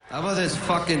How about this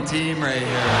fucking team right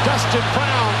here? Dustin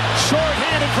Brown,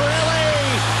 short-handed for LA.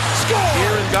 Score!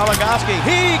 Here is Goligoski.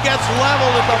 He gets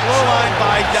leveled at the blue line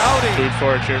by Doughty.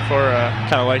 Cheered for,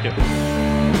 kind of like it.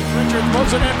 Richard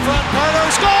throws it in front.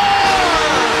 Carter score!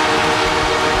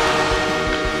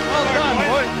 Well done,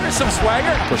 boy. There's some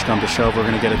swagger. Push come to shove, we're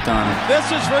going to get it done. This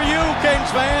is for you,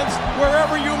 Kings fans,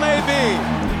 wherever you may be.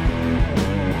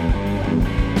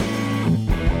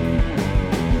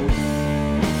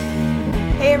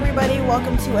 Hey everybody,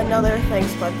 welcome to another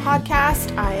Thanks Bud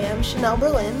podcast. I am Chanel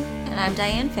Berlin. And I'm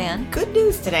Diane Fan. Good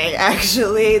news today,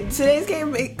 actually. Today's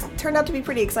game turned out to be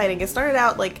pretty exciting. It started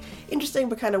out interesting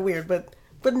but kind of weird, but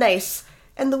nice.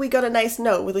 And then we got a nice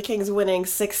note with the Kings winning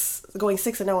going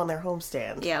 6-0 on their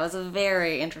homestand. Yeah, it was a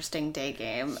very interesting day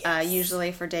game. Yes.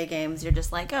 Usually for day games, you're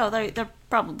just like, oh, they're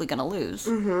probably going to lose.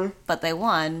 Mm-hmm. But they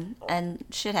won, and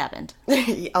shit happened.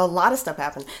 A lot of stuff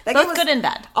happened. That Both game was good and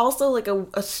bad. Also,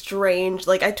 a strange...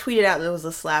 I tweeted out that it was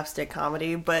a slapstick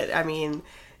comedy, but, I mean...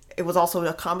 It was also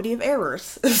a comedy of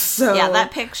errors. So yeah,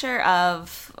 that picture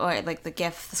of, or the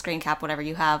GIF, the screen cap, whatever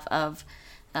you have, of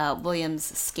Williams'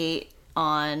 skate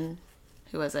on...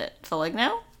 Who was it?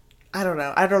 Foligno? I don't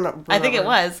know. I think it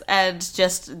was. And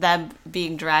just them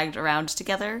being dragged around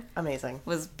together. Amazing.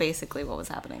 Was basically what was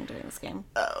happening during this game.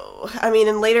 Oh. I mean,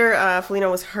 and later, Foligno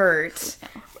was hurt. Yeah.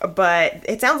 But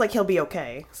it sounds like he'll be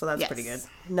okay. So that's pretty good.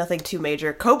 Nothing too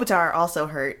major. Kopitar also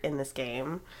hurt in this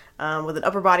game. With an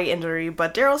upper body injury.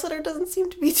 But Daryl Sutter doesn't seem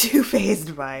to be too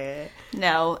fazed by it.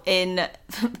 No.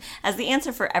 As the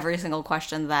answer for every single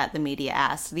question that the media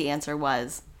asked, the answer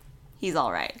was... He's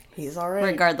all right. He's all right.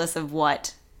 Regardless of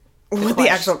what the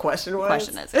actual question was.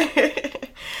 Question is.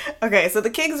 Okay, so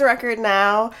the Kings' record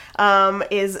now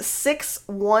is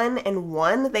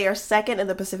 6-1-1. They are second in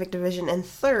the Pacific Division and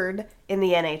third in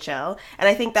the NHL. And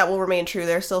I think that will remain true.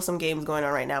 There's still some games going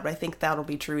on right now, but I think that'll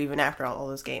be true even after all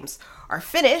those games are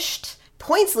finished.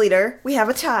 Points leader, we have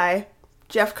a tie.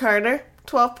 Jeff Carter,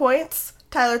 12 points.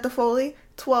 Tyler Toffoli,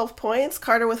 12 points.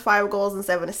 Carter with 5 goals and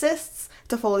 7 assists.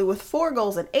 Toffoli with 4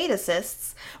 goals and 8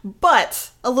 assists,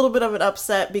 but a little bit of an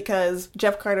upset because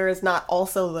Jeff Carter is not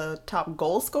also the top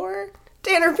goal scorer.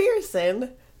 Tanner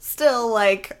Pearson, still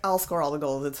I'll score all the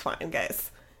goals, it's fine,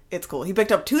 guys. It's cool. He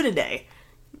picked up 2 today.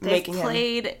 They've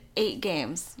played 8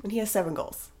 games. And he has 7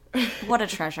 goals. What a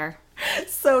treasure.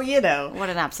 So, What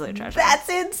an absolute treasure. That's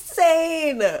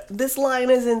insane! This line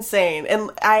is insane.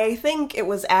 And I think it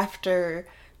was after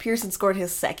Pearson scored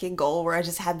his second goal where I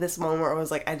just had this moment where I was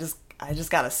like, I just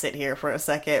gotta sit here for a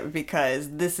second because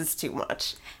this is too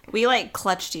much. We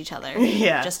clutched each other.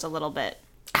 Yeah. Just a little bit.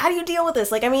 How do you deal with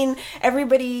this?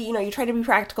 Everybody, you try to be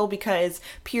practical because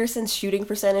Pearson's shooting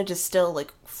percentage is still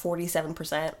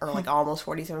 47% or almost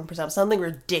 47%, something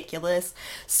ridiculous.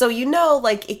 So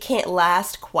it can't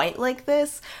last quite like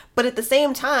this. But at the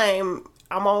same time,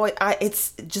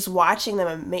 it's just watching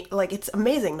them, it's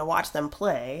amazing to watch them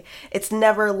play. It's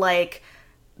never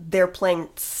they're playing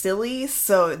silly,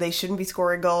 so they shouldn't be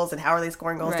scoring goals, and how are they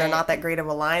scoring goals? Right. They're not that great of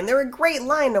a line. They're a great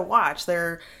line to watch.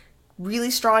 They're really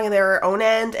strong in their own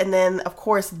end, and then, of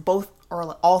course, both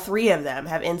or all 3 of them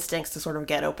have instincts to sort of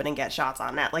get open and get shots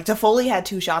on net. Toffoli had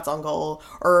 2 shots on goal,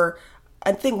 or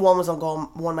I think 1 was on goal,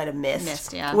 1 might have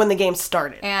missed when the game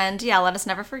started. And, let us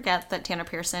never forget that Tanner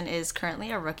Pearson is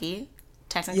currently a rookie,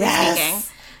 technically speaking.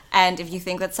 And if you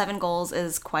think that 7 goals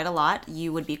is quite a lot,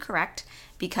 you would be correct,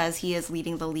 because he is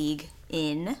leading the league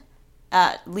for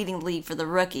the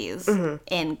rookies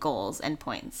in goals and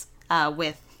points.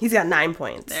 He's got 9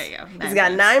 points. There you go. He's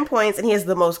got 9 points, and he has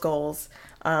the most goals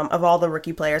of all the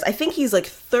rookie players. I think he's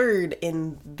 3rd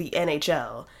in the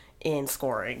NHL in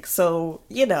scoring. So,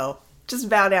 just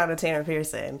bow down to Tanner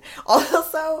Pearson.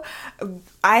 Also,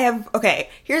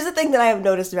 here's the thing that I have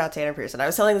noticed about Tanner Pearson. I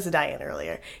was telling this to Diane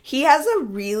earlier. He has a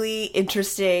really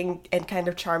interesting and kind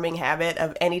of charming habit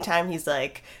of anytime he's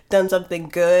done something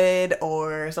good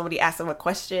or somebody asks him a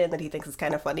question that he thinks is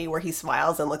kind of funny where he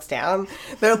smiles and looks down.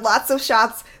 There are lots of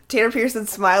shots. Tanner Pearson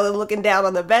smiling, looking down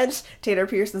on the bench. Tanner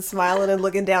Pearson smiling and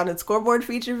looking down in scoreboard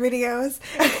feature videos.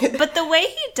 But the way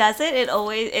he does it,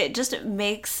 it just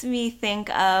makes me think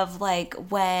of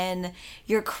when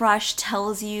your crush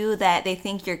tells you that they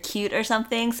think you're cute or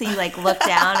something, so you look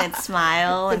down and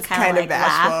smile and kind of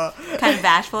laugh, kind of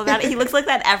bashful about it. He looks like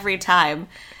that every time.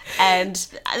 And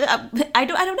I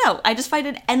don't know. I just find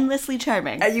it endlessly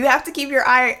charming. You have to keep your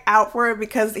eye out for it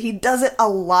because he does it a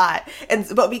lot.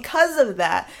 But because of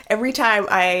that, every time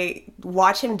I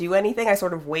watch him do anything, I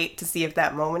sort of wait to see if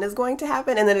that moment is going to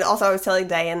happen. And then I was telling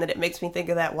Diane that it makes me think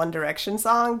of that One Direction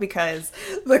song because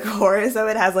the chorus of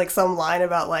it has like some line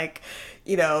about like,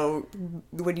 you know,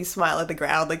 when you smile at the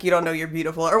ground, like you don't know you're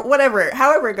beautiful or whatever,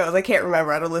 however it goes. I can't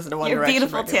remember. I don't listen to One Direction. You're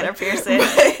beautiful, Tanner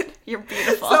Pearson. You're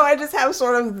beautiful. So I just have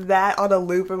sort of that on a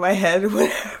loop in my head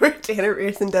whenever Tanner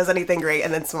Pearson does anything great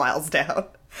and then smiles down.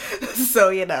 So,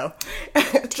 you know.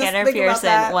 Tanner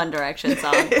Pearson, One Direction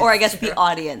song. Or I guess the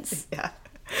audience. Yeah.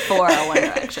 For a One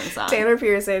Direction song. Tanner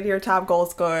Pearson, your top goal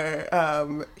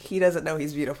scorer, he doesn't know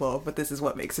he's beautiful, but this is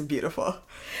what makes him beautiful.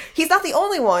 He's not the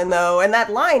only one, though, and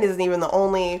that line isn't even the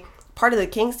only part of the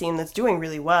Kings team that's doing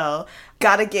really well.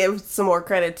 Gotta give some more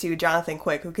credit to Jonathan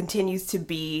Quick, who continues to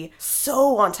be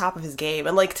so on top of his game.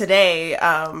 And like today,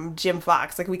 Jim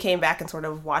Fox, like we came back and sort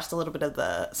of watched a little bit of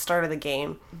the start of the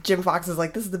game. Jim Fox is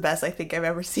like, this is the best I think I've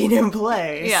ever seen him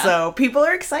play. Yeah. So people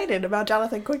are excited about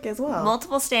Jonathan Quick as well.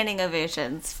 Multiple standing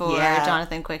ovations for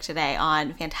Jonathan Quick today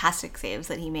on fantastic saves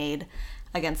that he made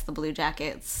against the Blue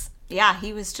Jackets. Yeah,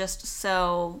 he was just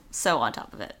so on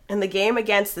top of it. In the game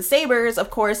against the Sabres, of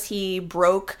course, he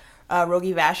broke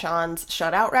Rogie Vachon's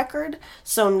shutout record.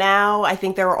 So now I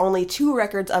think there are only 2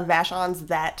 records of Vachon's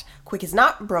that Quick is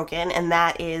not broken, and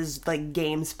that is like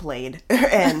games played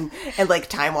and like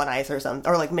time on ice or something,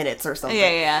 or like minutes or something.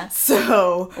 Yeah.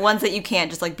 So ones that you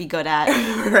can't just like be good at.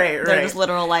 Right. They're just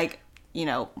literal like, you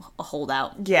know, a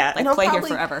holdout. Yeah. Like play here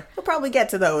forever. He'll probably get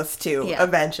to those too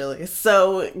eventually.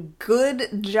 So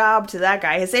good job to that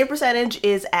guy. His save percentage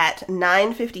is at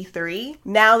 .953.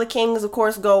 Now the Kings, of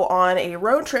course, go on a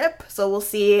road trip. So we'll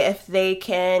see if they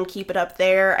can keep it up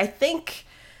there. I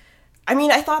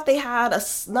thought they had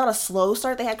not a slow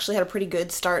start. They actually had a pretty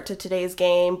good start to today's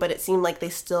game, but it seemed like they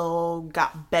still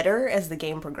got better as the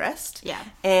game progressed. Yeah.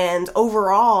 And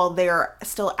overall, they're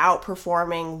still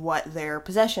outperforming what their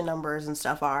possession numbers and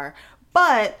stuff are.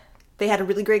 But they had a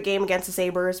really great game against the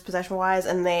Sabres, possession-wise,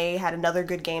 and they had another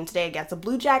good game today against the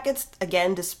Blue Jackets,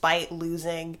 again, despite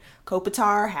losing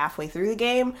Kopitar halfway through the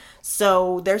game.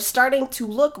 So they're starting to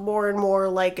look more and more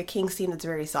like a Kings team that's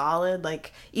very solid.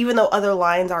 Like, even though other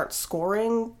lines aren't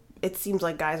scoring, it seems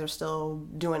like guys are still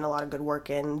doing a lot of good work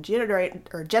and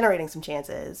generating some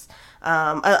chances.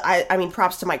 I mean,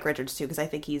 props to Mike Richards, too, because I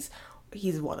think he's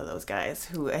one of those guys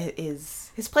who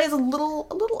his play is a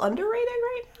little underrated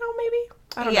right now, maybe?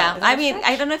 I don't know. I mean,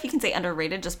 I don't know if you can say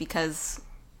underrated just because,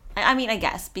 I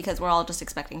guess, because we're all just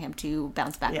expecting him to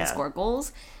bounce back and score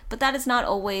goals. But that is not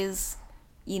always,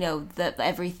 you know,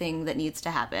 everything that needs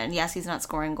to happen. Yes, he's not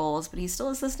scoring goals, but he's still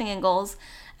assisting in goals,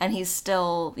 and he's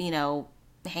still, you know,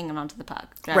 hanging onto the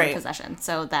puck, grabbing possession,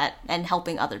 so that, and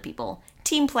helping other people.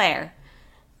 Team player.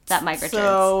 That Mike Richards.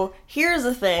 So here's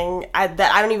the thing that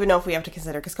I don't even know if we have to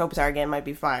consider because Kopitar again might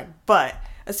be fine. But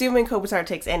assuming Kopitar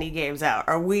takes any games out,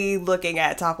 are we looking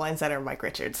at top line center Mike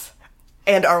Richards?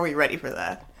 And are we ready for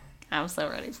that? I'm so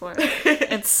ready for it.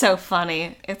 It's so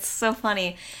funny. It's so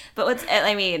funny. But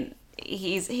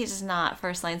he's just not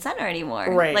first line center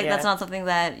anymore. Right. Like that's not something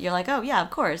that you're like, oh yeah, of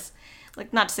course.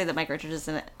 Like, not to say that Mike Richards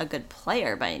isn't a good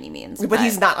player by any means. But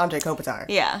he's not Andre Kopitar.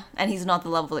 Yeah, and he's not the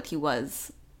level that he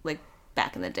was like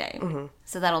back in the day. Mm-hmm.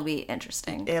 So that'll be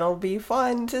interesting. It'll be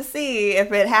fun to see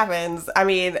if it happens. I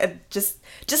mean, just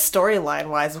storyline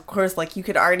wise, of course, like you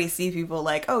could already see people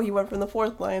like, oh, he went from the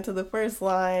 4th line to the 1st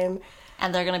line.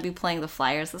 And they're going to be playing the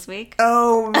Flyers this week.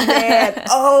 Oh, man.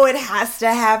 Oh, it has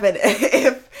to happen.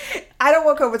 If I don't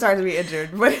want Kopitar to be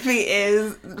injured, but if he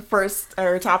is first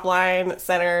or top line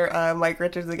center Mike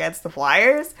Richards against the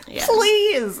Flyers,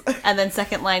 please. And then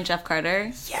second line Jeff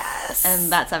Carter. Yes.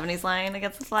 And that 70s line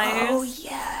against the Flyers. Oh,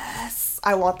 yes.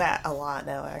 I want that a lot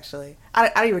now, actually. I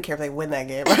don't even care if they win that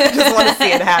game. I just want to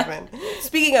see it happen.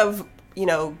 Speaking of, you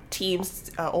know, teams,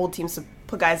 old teams to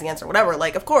put guys against or whatever,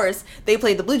 like, of course, they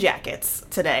played the Blue Jackets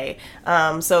today.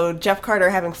 So Jeff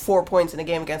Carter having 4 points in a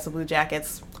game against the Blue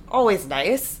Jackets, always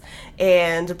nice.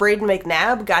 And Braden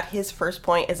McNabb got his first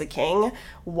point as a King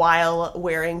while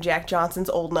wearing Jack Johnson's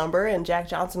old number, and Jack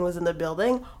Johnson was in the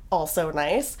building. Also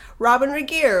nice. Robin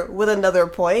Regeer with another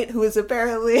point, who is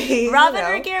apparently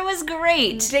Regeer was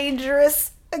great.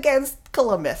 Dangerous against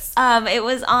Columbus. It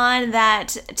was on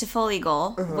that Toffoli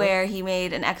goal where he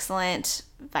made an excellent,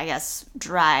 I guess,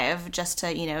 drive just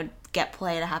to, you know, get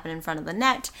play to happen in front of the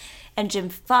net. And Jim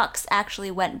Fox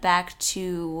actually went back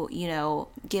to, you know,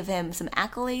 give him some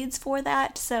accolades for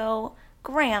that. So,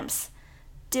 Gramps,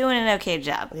 doing an okay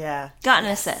job. Yeah. Got an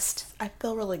assist. I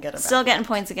feel really good about Still it. getting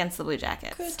points against the Blue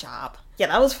Jackets. Good job. Yeah,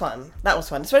 that was fun.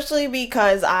 Especially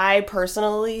because I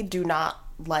personally do not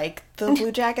like the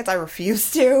Blue Jackets. I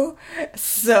refuse to.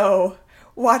 So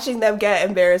watching them get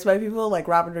embarrassed by people like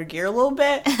Robin Regeer a little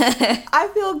bit, I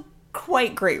feel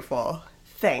quite grateful.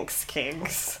 Thanks,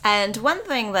 Kings. And one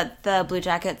thing that the Blue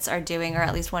Jackets are doing, or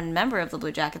at least one member of the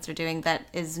Blue Jackets are doing, that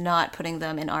is not putting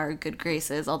them in our good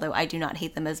graces, although I do not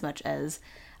hate them as much as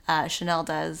Chanel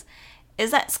does,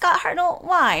 is that Scott Hartnell,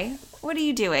 why? What are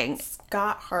you doing?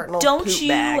 Scott Hartnell, Don't poop you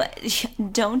bag.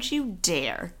 Don't you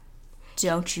dare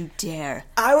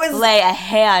I was lay a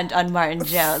hand on Martin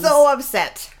Jones. so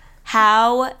upset.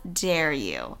 How dare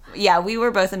you? Yeah, we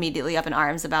were both immediately up in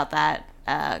arms about that.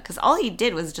 Because all he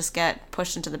did was just get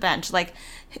pushed into the bench. Like,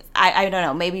 I don't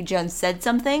know, maybe Jones said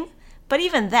something, but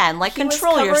even then, like,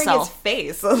 control he was covering yourself.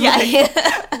 his face. Yeah.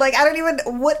 Like, I don't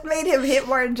even, what made him hit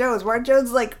Martin Jones? Martin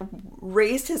Jones, like,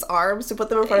 raised his arms to put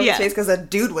them in front of his face because a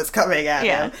dude was coming at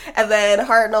him. And then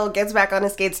Hartnell gets back on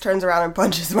his skates, turns around, and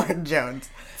punches Martin Jones.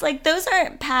 It's like, those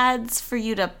aren't pads for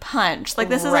you to punch. Like,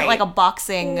 this isn't Right. like a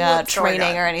boxing What's going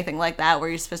training on? or anything like that where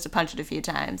you're supposed to punch it a few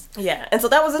times. Yeah, and so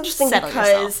that was interesting Settle because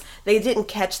yourself. they didn't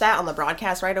catch that on the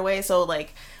broadcast right away. So,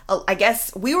 like, I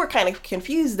guess we were kind of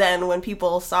confused then when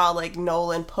people saw, like,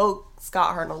 Nolan poke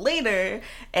Scott Hartnell later,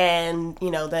 and,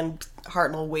 you know, then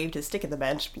Hartnell waved his stick at the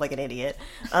bench like an idiot,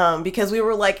 because we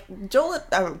were like,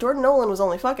 Jordan Nolan was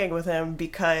only fucking with him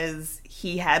because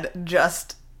he had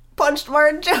just punched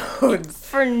Martin Jones.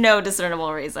 For no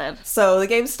discernible reason. So the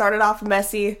game started off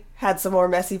messy, had some more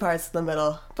messy parts in the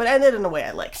middle, but ended in a way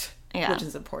I liked, which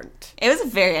is important. It was a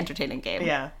very entertaining game.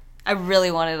 Yeah. I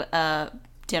really wanted a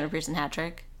Tanner Pearson hat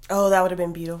trick. Oh, that would have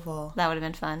been beautiful. That would have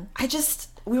been fun.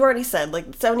 We've already said,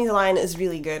 like, the 70s line is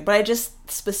really good, but I just,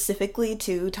 specifically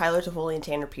to Tyler Toffoli and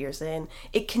Tanner Pearson,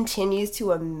 it continues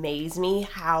to amaze me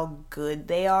how good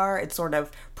they are. It's sort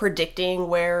of predicting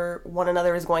where one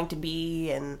another is going to be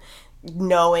and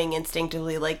knowing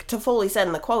instinctively. Like, Toffoli said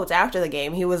in the quotes after the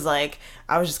game, he was like,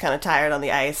 I was just kind of tired on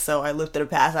the ice, so I lifted a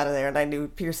pass out of there, and I knew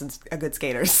Pearson's a good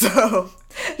skater, so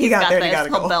he got there and he got a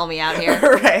goal. He'll bail me out here.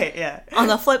 Right, yeah. On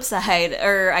the flip side,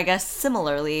 or I guess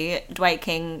similarly, Dwight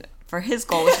King, for his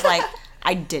goal, was like,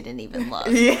 I didn't even look.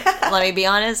 Yeah. Let me be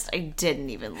honest, I didn't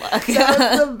even look. That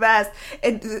was the best.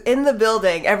 In the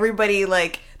building, everybody,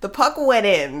 like, the puck went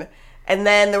in, and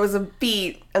then there was a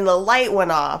beat, and the light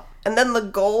went off, and then the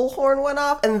goal horn went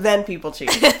off, and then people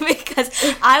cheered.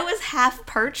 Because I was half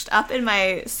perched up in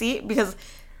my seat because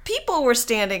people were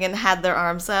standing and had their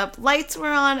arms up, lights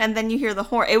were on, and then you hear the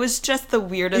horn. It was just the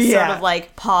weirdest sort of,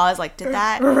 like, pause. Like, did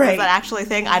that? Right. Was that actually a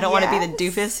thing? I don't want to be the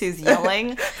doofus who's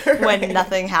yelling when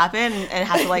nothing happened and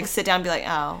have to, like, sit down and be like,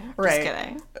 oh, just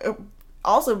kidding.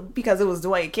 Also, because it was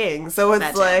Dwight King, so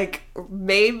it's like,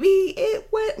 maybe it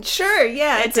went, sure,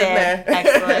 yeah, it's in there.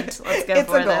 Excellent. Let's go It's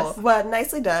for a goal. this. But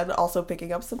nicely done, also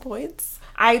picking up some points.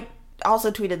 I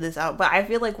also tweeted this out, but I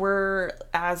feel like we're,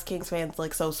 as Kings fans,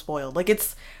 like, so spoiled. Like,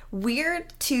 it's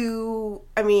weird to,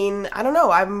 I mean, I don't know,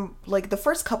 I'm, like, the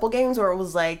first couple games where it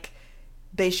was like,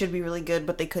 they should be really good,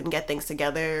 but they couldn't get things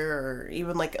together, or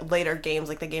even, like, later games,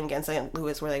 like the game against St.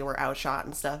 Louis where they were outshot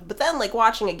and stuff. But then, like,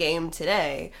 watching a game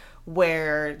today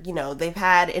where, you know, they've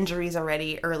had injuries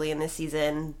already early in this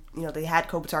season, you know, they had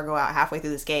Kopitar go out halfway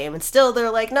through this game, and still they're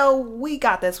like, no, we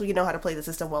got this, we know how to play the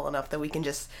system well enough that we can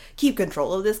just keep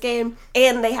control of this game.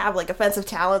 And they have, like, offensive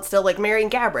talent still, like Marian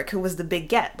Gaborik, who was the big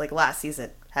get, like, last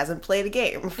season, hasn't played a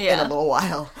game in a little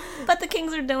while. But the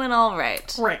Kings are doing all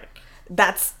right. Right.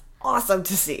 That's awesome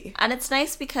to see. And it's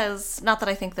nice because, not that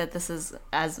I think that this is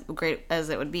as great as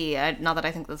it would be, not that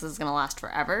I think this is going to last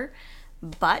forever,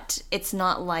 but it's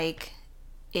not like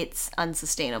it's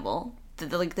unsustainable.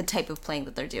 The type of playing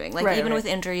that they're doing. Like, even with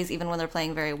injuries, even when they're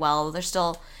playing very well, there's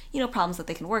still, you know, problems that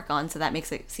they can work on, so that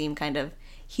makes it seem kind of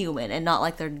human and not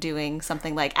like they're doing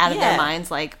something, like, out of their minds,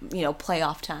 like, you know,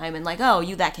 playoff time, and like, oh,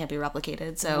 that can't be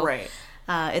replicated. So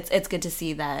it's good to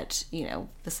see that, you know,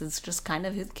 this is just kind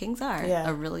of who the Kings are. Yeah.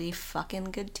 A really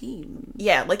fucking good team.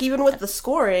 Yeah, like, even with the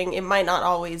scoring, it might not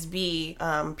always be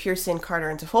Pearson, Carter,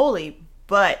 and Toffoli,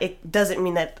 but it doesn't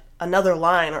mean that another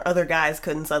line or other guys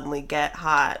couldn't suddenly get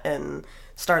hot and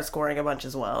start scoring a bunch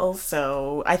as well.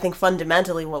 So I think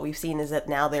fundamentally what we've seen is that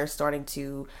now they're starting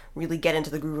to really get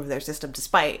into the groove of their system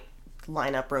despite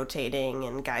lineup rotating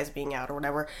and guys being out or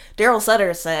whatever. Daryl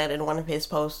Sutter said in one of his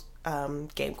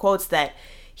post-game quotes that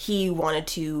he wanted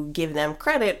to give them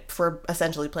credit for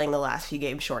essentially playing the last few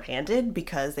games shorthanded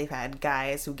because they've had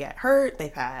guys who get hurt.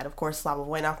 They've had, of course, Slava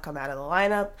Voinov come out of the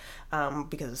lineup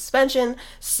because of suspension.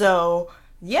 So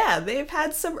Yeah, they've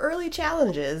had some early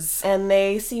challenges, and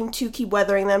they seem to keep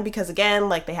weathering them because, again,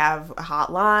 like, they have a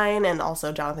hot line, and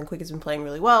also Jonathan Quick has been playing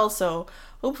really well, so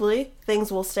hopefully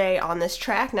things will stay on this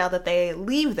track now that they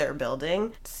leave their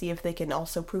building, to see if they can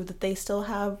also prove that they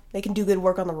can do good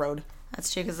work on the road.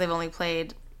 That's true, because they've only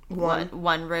played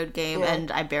one road game,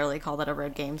 and I barely call that a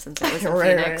road game since it was in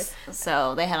Right, Phoenix.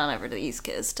 So they head on over to the East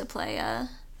Coast to play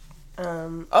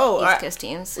East Coast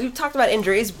teams. We've talked about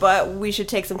injuries, but we should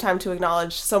take some time to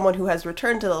acknowledge someone who has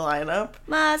returned to the lineup.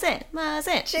 Jake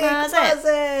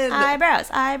Muzzin!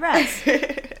 Eyebrows.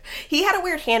 He had a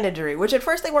weird hand injury, which at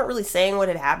first they weren't really saying what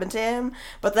had happened to him,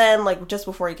 but then, like, just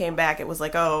before he came back, it was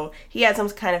like, oh, he had some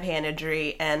kind of hand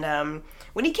injury, and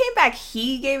when he came back,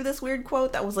 he gave this weird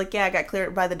quote that was like, yeah, I got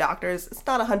cleared by the doctors. It's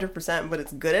not 100%, but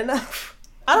it's good enough.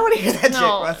 I don't want to hear that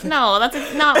shit. No,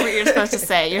 that's not what you're supposed to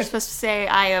say. You're supposed to say,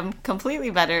 I am completely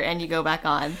better, and you go back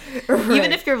on. Right.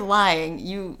 Even if you're lying,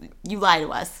 you lie to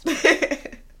us.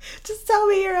 Just tell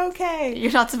me you're okay.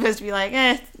 You're not supposed to be like,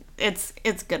 it's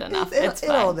good enough. It's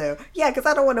fine. It'll do. Yeah, because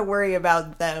I don't want to worry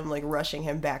about them, like, rushing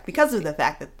him back because of the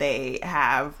fact that they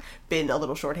have been a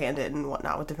little shorthanded and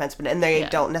whatnot with defensemen, and they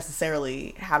don't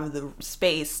necessarily have the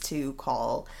space to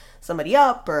call somebody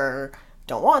up or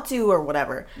don't want to or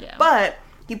whatever. Yeah. But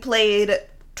he played a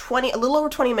little over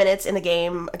 20 minutes in the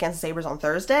game against the Sabres on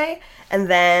Thursday, and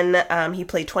then he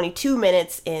played 22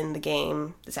 minutes in the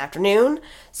game this afternoon.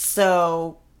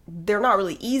 So they're not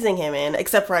really easing him in,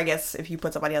 except for, I guess, if you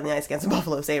put somebody on the ice against the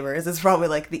Buffalo Sabres, it's probably,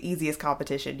 like, the easiest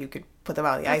competition you could put them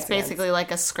on the ice against. It's basically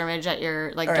like a scrimmage at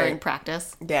your, like, during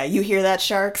practice. Yeah, you hear that,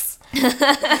 Sharks?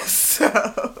 so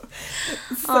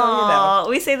you know.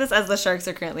 We say this as the Sharks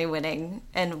are currently winning,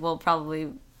 and will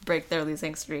probably break their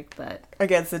losing streak, but...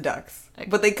 Against the Ducks.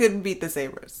 But they couldn't beat the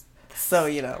Sabres. So,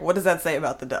 you know, what does that say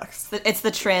about the Ducks? It's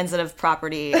the transitive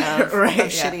property of,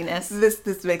 shittiness.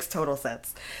 This makes total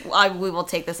sense. We will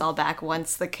take this all back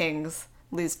once the Kings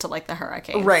lose to, like, the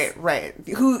Hurricanes. Right.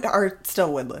 Who are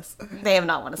still winless. They have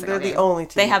not won a single game. They're the only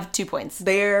team. They have 2 points.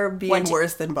 They're being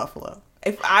worse than Buffalo.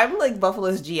 If I'm, like,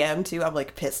 Buffalo's GM, too, I'm,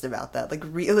 like, pissed about that. Like,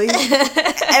 really?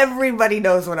 Everybody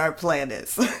knows what our plan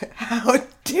is. How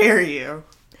dare you?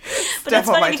 But it's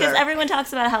funny because everyone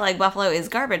talks about how, like, Buffalo is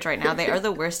garbage right now. They are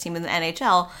the worst team in the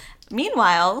NHL.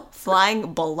 Meanwhile,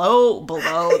 flying below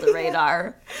the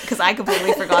radar, because I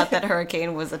completely forgot that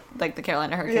Hurricane was, the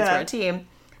Carolina Hurricanes were a team,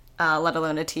 let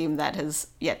alone a team that has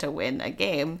yet to win a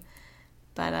game.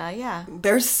 But, yeah.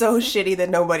 They're so shitty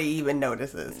that nobody even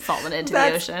notices. Fallen into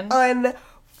the ocean.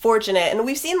 Unfortunate. And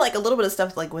we've seen, like, a little bit of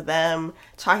stuff, like, with them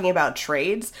talking about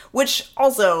trades, which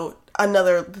also...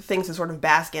 Another thing to sort of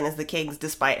bask in is the Kings,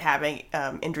 despite having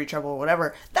injury trouble or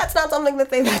whatever, that's not something that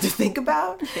they've had to think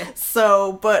about. Yeah.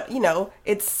 So, but, you know,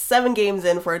 it's 7 games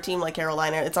in for a team like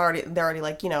Carolina. They're already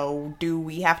like, you know, do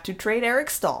we have to trade Eric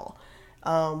Stahl?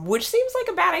 Which seems like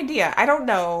a bad idea. I don't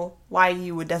know why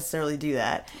you would necessarily do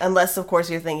that. Unless, of course,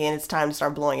 you're thinking it's time to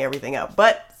start blowing everything up.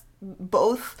 But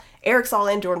both Eric Stahl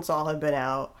and Jordan Stahl have been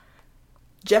out.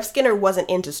 Jeff Skinner wasn't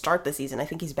in to start the season. I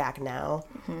think he's back now.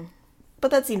 Mm-hmm. But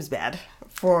that seems bad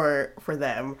for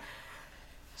them.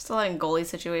 Still in goalie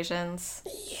situations.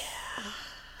 Yeah.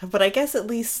 But I guess at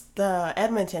least the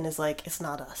Edmonton is like, it's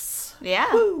not us.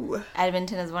 Yeah. Woo.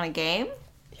 Edmonton has won a game.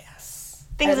 Yes.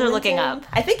 Things are looking up.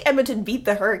 I think Edmonton beat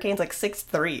the Hurricanes like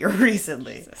 6-3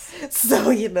 recently. Jesus. So,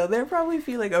 you know, they're probably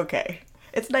feeling okay.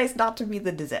 It's nice not to be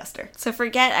the disaster. So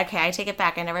I take it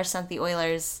back. I never sent the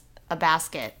Oilers a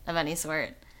basket of any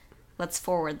sort. Let's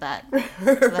forward that to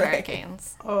the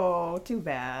Hurricanes. Oh, too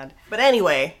bad. But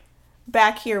anyway,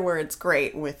 back here where it's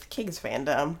great with Kings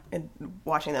fandom and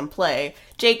watching them play.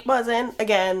 Jake Muzzin,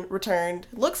 again, returned.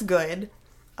 Looks good.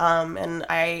 And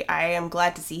I am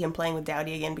glad to see him playing with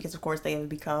Doughty again because, of course, they have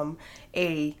become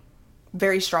a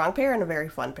very strong pair and a very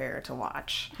fun pair to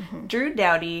watch. Mm-hmm. Drew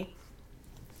Doughty.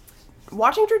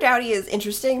 Watching Drew Doughty is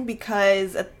interesting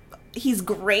because... he's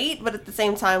great, but at the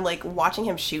same time, like, watching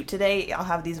him shoot today, I'll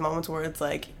have these moments where it's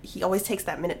like, he always takes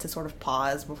that minute to sort of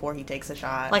pause before he takes a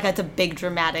shot. Like, it's a big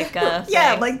dramatic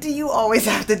yeah, like, do you always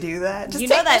have to do that? Just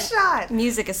take the shot.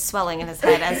 Music is swelling in his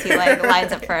head as he, like,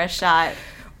 lines up for a shot.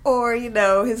 Or, you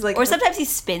know, his, like... Or sometimes he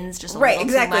spins just a little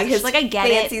too much. His, like, I get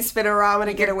fancy spinorama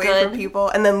to get away from people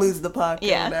and then lose the puck or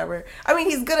whatever. I mean,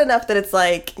 he's good enough that it's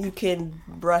like, you can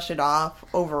brush it off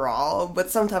overall, but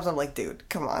sometimes I'm like, dude,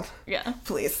 come on. Yeah.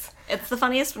 Please. It's the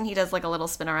funniest when he does, like, a little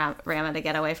spinorama to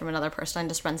get away from another person and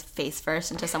just runs face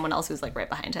first into someone else who's, like, right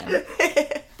behind him.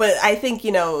 But I think,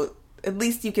 you know, at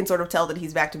least you can sort of tell that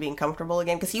he's back to being comfortable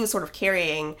again, because he was sort of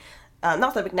carrying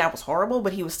Not that McNabb was horrible,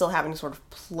 but he was still having to sort of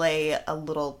play a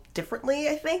little differently,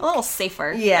 I think. A little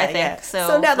safer, Yeah, I think. yeah.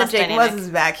 So now that less Jake dynamic. Muzz is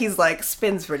back, he's like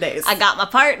spins for days. I got my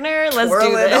partner, let's do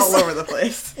Twirling this. all over the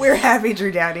place. We're happy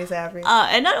Drew Doughty's happy.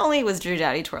 And not only was Drew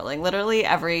Doughty twirling, literally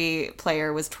every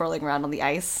player was twirling around on the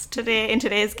ice in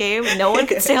today's game. No one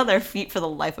could stay on their feet for the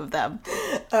life of them.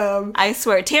 I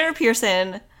swear, Tanner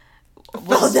Pearson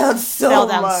fell down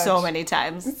so many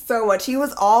times. So much. He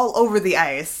was all over the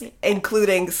ice,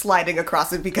 including sliding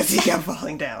across it because he kept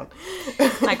falling down.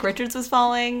 Mike Richards was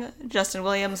falling. Justin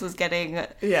Williams was getting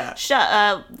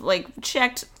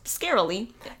checked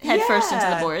scarily head first into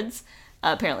the boards.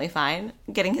 Apparently fine.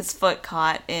 Getting his foot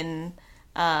caught in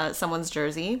someone's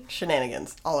jersey.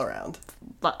 Shenanigans all around.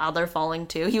 But other falling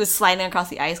too. He was sliding across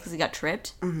the ice because he got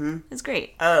tripped. Mm-hmm. It's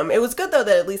great. It was good though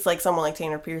that at least like someone like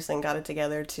Tanner Pearson got it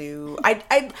together to.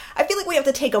 I feel like we have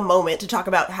to take a moment to talk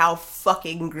about how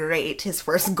fucking great his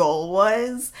first goal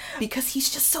was because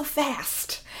he's just so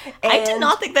fast. And I did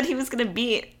not think that he was going to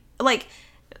beat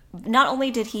not only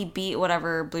did he beat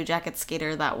whatever Blue Jackets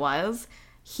skater that was,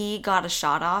 he got a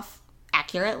shot off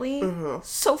accurately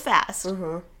so fast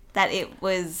that it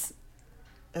was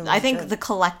I think the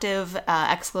collective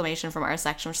exclamation from our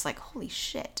section was just like, holy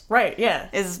shit. Right, yeah.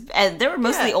 And they were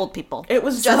mostly old people. It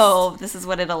was So this is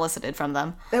what it elicited from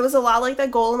them. It was a lot like that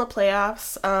goal in the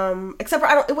playoffs, except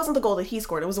for it wasn't the goal that he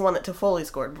scored. It was the one that Toffoli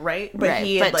scored, right? But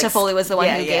Toffoli was the one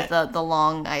who gave the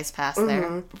long ice pass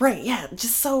there. Right, yeah.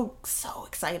 Just so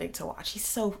exciting to watch. He's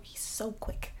so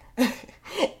quick.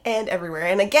 And everywhere.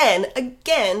 And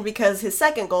again, because his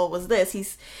second goal was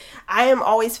this, I am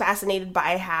always fascinated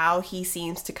by how he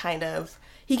seems to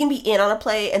he can be in on a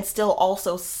play and still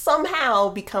also somehow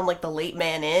become like the late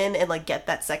man in and like get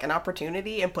that second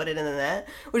opportunity and put it in the net,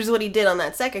 which is what he did on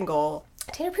that second goal.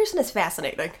 Tanner Pearson is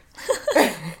fascinating.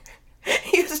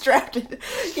 He was drafted,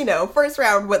 first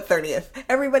round, 30th.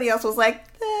 Everybody else was like,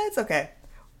 it's okay.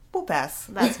 We'll pass.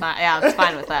 That's fine. Yeah, it's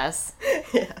fine with us.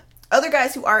 Yeah. Other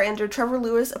guys who are injured, Trevor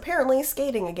Lewis apparently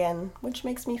skating again, which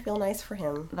makes me feel nice for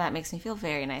him. That makes me feel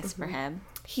very nice for him.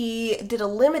 He did a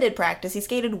limited practice. He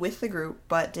skated with the group,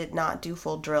 but did not do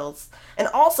full drills. And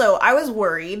also, I was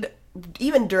worried,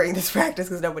 even during this practice,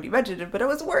 because nobody mentioned it, but I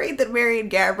was worried that Marian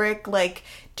Gaborik,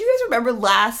 do you guys remember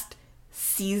last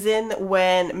season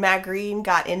when Matt Green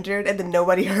got injured and then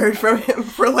nobody heard from him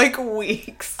for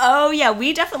weeks? Oh yeah,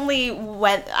 we definitely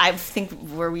went, I think,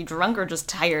 were we drunk or just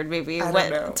tired maybe?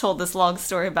 Told this long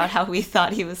story about how we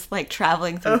thought he was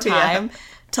traveling through time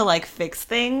to fix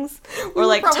things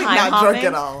or probably time not hopping. Drunk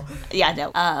at all. Yeah,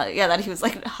 no. That he was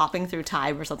hopping through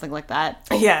time or something like that.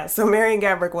 Yeah, so Marian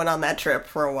Gaborik went on that trip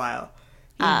for a while.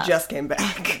 He just came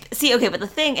back. See, okay, but the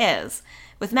thing is,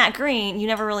 with Matt Green, you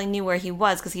never really knew where he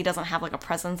was because he doesn't have a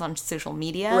presence on social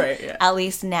media. Right, yeah. At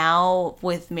least now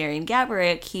with Marian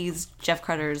Gaborik, he's Jeff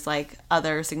Crutter's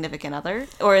other significant other,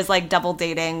 or is double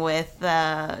dating with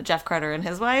Jeff Crutter and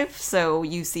his wife. So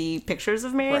you see pictures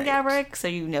of Marian Gaborik, so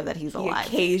you know that he's alive.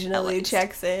 He occasionally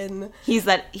checks in. He's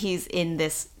in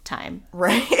this time.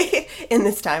 Right. In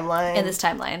this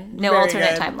timeline. No Very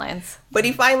alternate good. timelines. But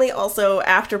he finally also,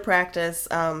 after practice,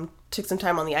 took some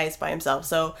time on the ice by himself.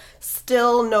 So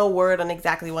still no word on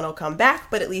exactly when he'll come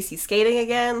back, but at least he's skating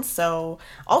again. So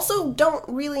also don't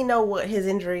really know what his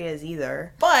injury is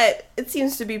either. But it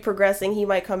seems to be progressing. He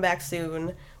might come back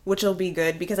soon, which will be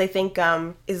good because I think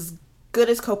as good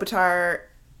as Kopitar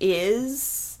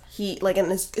is, he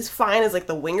and as fine as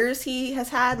the wingers he has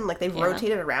had and they've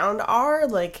rotated around are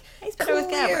He's better with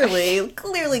Gaborik.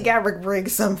 Clearly Gaborik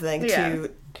brings something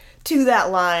to that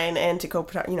line and to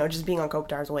Kopitar, just being on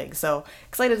Kopitar's wing. So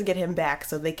excited to get him back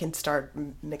so they can start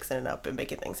mixing it up and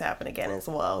making things happen again as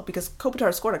well. Because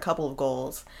Kopitar scored a couple of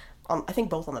goals, I think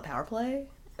both on the power play,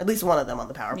 at least one of them on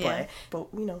the power play.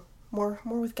 But more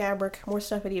with Gaborik, more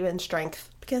stuff at even strength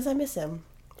because I miss him.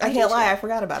 I can't lie, I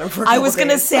forgot about him for a couple I was going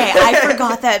to say, I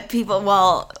forgot that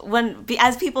people,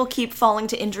 as people keep falling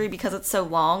to injury because it's so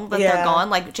long that they're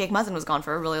gone, Jake Muzzin was gone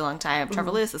for a really long time,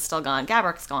 Trevor Lewis is still gone,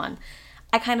 Gaborik's gone.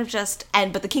 I kind of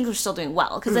but the Kings are still doing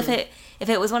well, because if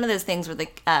it was one of those things where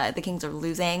the Kings are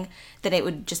losing, then it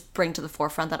would just bring to the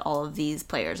forefront that all of these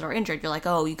players are injured. You're like,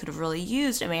 oh, you could have really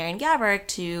used a Marian Gaborik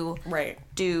to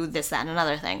do this, that, and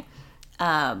another thing.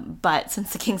 But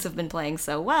since the Kings have been playing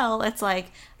so well, it's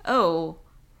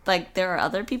there are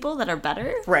other people that are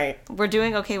better. Right. We're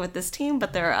doing okay with this team,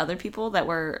 but there are other people that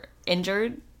were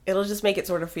injured. It'll just make it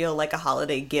sort of feel like a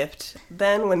holiday gift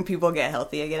then when people get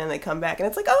healthy again and they come back and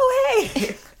it's oh,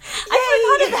 hey!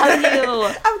 I forgot about you!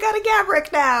 I've got a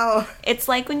Gaborik now! It's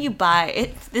like when you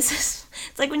buy... It's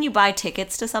like when you buy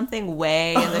tickets to something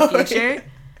way in the future.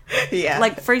 Yeah.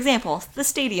 Like, for example, the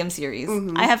Stadium Series.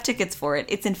 I have tickets for it.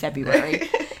 It's in February.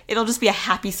 It'll just be a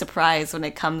happy surprise when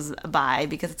it comes by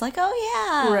because it's like,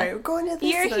 oh, yeah. Right, we're going to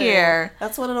this You're thing. here.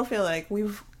 That's what it'll feel like.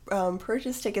 We've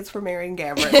purchased tickets for Marion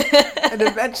Gabbert, and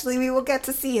eventually we will get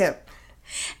to see him.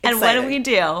 And what do Exciting. we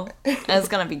do? It's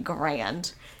going to be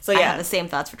grand. So, I yeah. have the same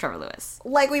thoughts for Trevor Lewis.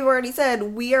 Like we've already said,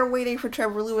 we are waiting for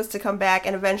Trevor Lewis to come back,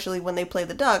 and eventually when they play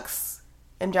the Ducks,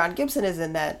 and John Gibson is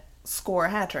in that, score a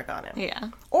hat trick on him. Yeah.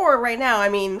 Or right now, I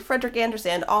mean, Frederick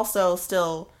Anderson, also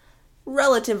still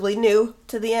relatively new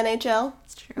to the NHL.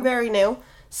 It's true. Very new.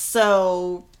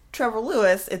 So, Trevor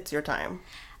Lewis, it's your time.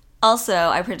 Also,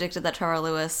 I predicted that Trevor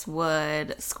Lewis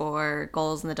would score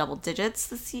goals in the double digits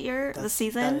this season.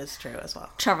 That is true as well.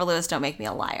 Trevor Lewis, don't make me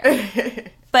a liar.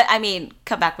 But, I mean,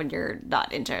 come back when you're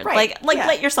not injured. Right, Like yeah.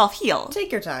 let yourself heal.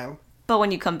 Take your time. But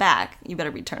when you come back, you better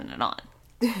be turning it on.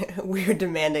 We're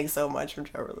demanding so much from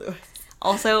Trevor Lewis.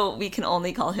 Also, we can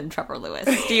only call him Trevor Lewis.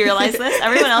 Do you realize this?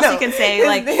 Everyone else No, you can say, his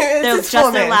like, name is they're his just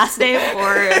full their name. last name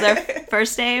or their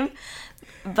first name.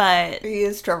 But He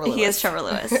is Trevor Lewis. he is Trevor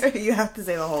Lewis. You have to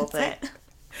say the whole thing. That's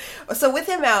it. So with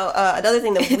him out, another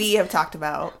thing that we have talked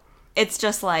about. It's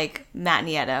just like Matt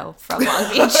Nieto from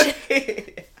Long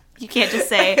Beach. You can't just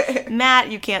say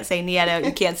Matt, you can't say Nieto,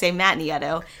 you can't say Matt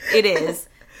Nieto. It is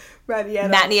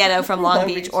Matt Nieto from Long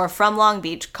Beach or from Long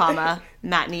Beach, comma,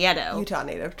 Matt Nieto. Utah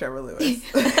native Trevor Lewis.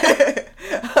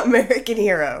 American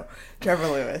hero Trevor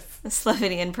Lewis.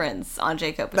 Slovenian Prince,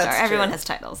 Andrei Kopitar. That's true. Everyone has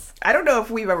titles. I don't know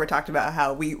if we've ever talked about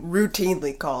how we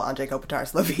routinely call Andrei Kopitar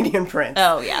Slovenian Prince.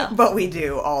 Oh, yeah. But we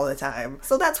do all the time.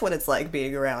 So that's what it's like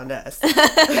being around us.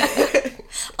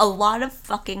 A lot of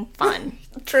fucking fun.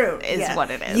 True. Is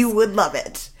what it is. You would love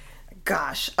it.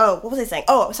 Gosh. Oh, what was I saying?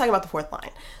 Oh, I was talking about the fourth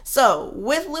line. So,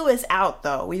 with Lewis out,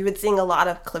 though, we've been seeing a lot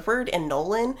of Clifford and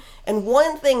Nolan. And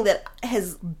one thing that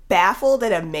has baffled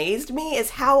and amazed me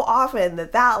is how often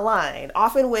that line,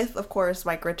 often with, of course,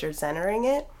 Mike Richards centering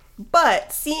it,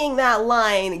 but seeing that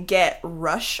line get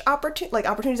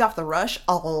opportunities off the rush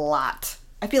a lot.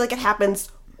 I feel like it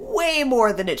happens way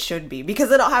more than it should be because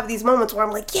then I'll have these moments where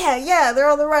I'm like, yeah, they're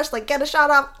on the rush, like, get a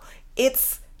shot off.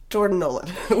 It's Jordan Nolan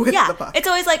with the puck. It's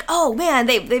always like, oh man,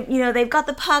 they've got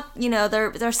the puck,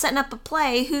 they're setting up a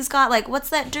play. Who's got like what's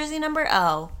that jersey number?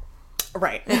 Oh,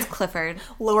 Right. it's Clifford.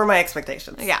 Lower my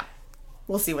expectations. Yeah.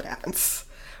 We'll see what happens.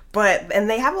 And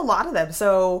they have a lot of them,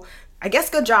 so I guess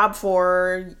good job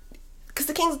because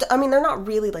the Kings, I mean, they're not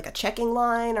really like a checking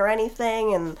line or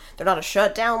anything, and they're not a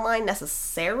shutdown line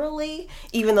necessarily,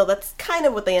 even though that's kind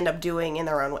of what they end up doing in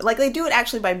their own way. Like, they do it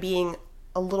actually by being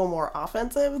a little more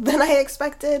offensive than I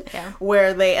expected,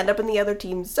 where they end up in the other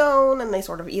team's zone and they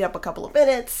sort of eat up a couple of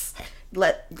minutes,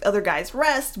 let other guys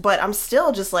rest, but I'm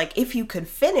still just like, if you could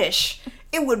finish,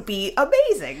 it would be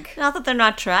amazing. Not that they're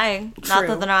not trying. Not True.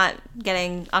 that they're not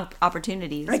getting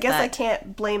opportunities. I guess but I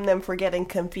can't blame them for getting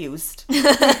confused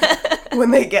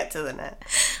when they get to the net.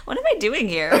 What am I doing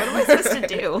here? What am I supposed to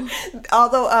do?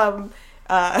 Although,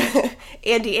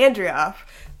 Andy Andrioff,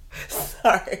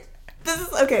 sorry. This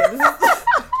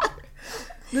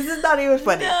is not even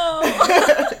funny. No.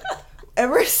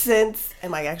 Ever since,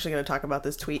 am I actually going to talk about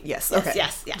this tweet? Yes. Okay.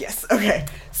 Yes. Okay.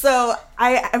 So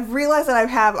I've realized that I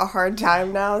have a hard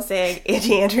time now saying Andy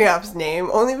Andrioff's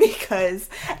name, only because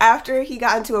after he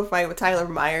got into a fight with Tyler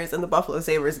Myers in the Buffalo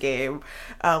Sabres game,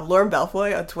 Lauren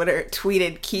Belfoy on Twitter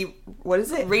tweeted, what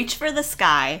is it? Reach for the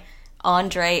sky,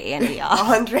 Andrei Andioff.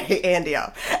 Andrei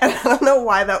Andioff. And I don't know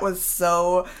why that was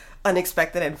so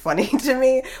unexpected and funny to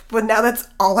me, but now that's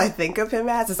all I think of him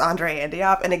as is Andrei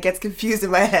Andioff, and it gets confused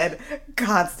in my head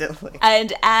constantly.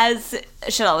 And as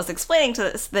Chanel was explaining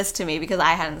this to me, because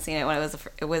I hadn't seen it when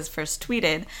it was first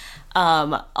tweeted,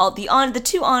 the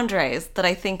two Andres that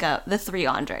I think of, the three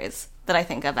Andres that I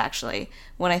think of actually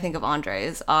when I think of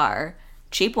Andres are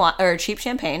cheap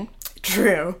champagne.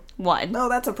 True. One. Oh,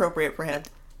 that's appropriate for him.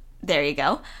 There you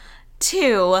go.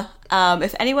 Two,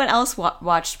 if anyone else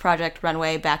watched Project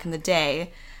Runway back in the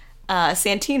day,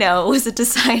 Santino was a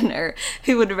designer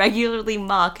who would regularly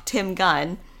mock Tim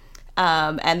Gunn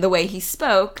and the way he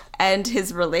spoke and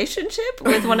his relationship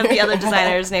with one of the other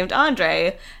designers named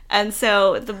Andre. And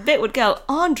so the bit would go,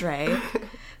 Andre,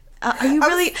 are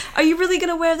you really going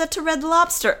to wear that to Red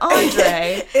Lobster?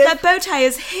 Andre, that bow tie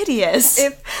is hideous.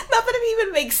 Not that it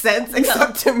even makes sense,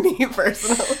 except to me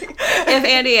personally. If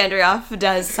Andy Andrioff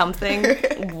does something,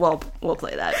 we'll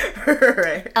play that.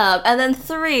 Right. And then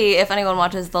three, if anyone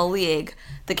watches The League,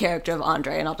 the character of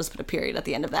Andre, and I'll just put a period at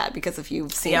the end of that because if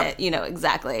you've seen it, you know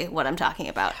exactly what I'm talking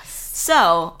about.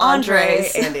 So, Andre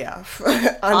Andioff.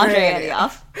 Andre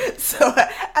Andioff. So,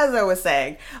 as I was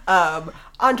saying,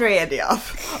 Andre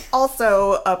Andioff,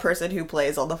 also a person who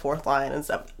plays on the fourth line and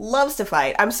stuff, loves to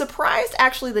fight. I'm surprised,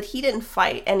 actually, that he didn't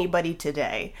fight anybody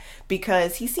today,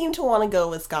 because he seemed to want to go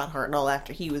with Scott Hartnell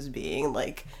after he was being,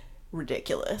 like,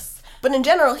 ridiculous. But in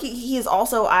general, he is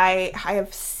also, I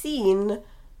have seen,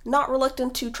 not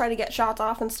reluctant to try to get shots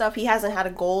off and stuff. He hasn't had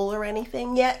a goal or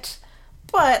anything yet.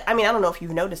 But, I mean, I don't know if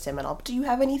you've noticed him at all, but do you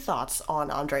have any thoughts on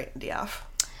Andre Andioff?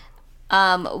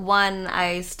 One,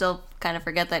 I still kind of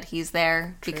forget that he's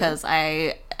there because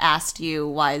I asked you,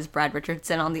 why is Brad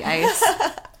Richardson on the ice?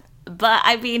 But,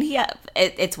 I mean,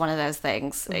 it's one of those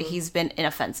things. Mm-hmm. He's been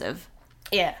inoffensive.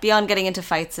 Yeah. Beyond getting into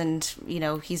fights and, you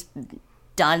know, he's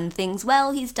done things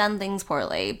well, he's done things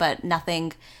poorly, but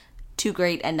nothing too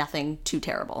great and nothing too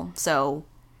terrible. So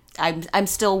I'm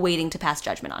still waiting to pass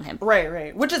judgment on him.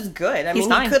 Right. Which is good. I He's mean,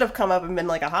 fine. He could have come up and been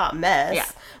like a hot mess. Yeah.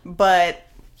 But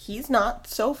he's not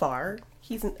so far.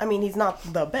 He's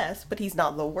not the best, but he's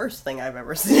not the worst thing I've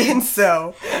ever seen,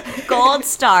 so. Gold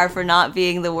star for not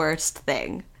being the worst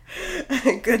thing.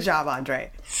 Good job,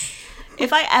 Andre.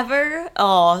 If I ever,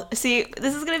 see,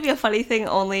 this is going to be a funny thing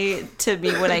only to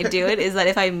me when I do it, is that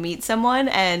if I meet someone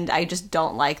and I just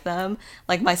don't like them,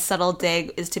 like my subtle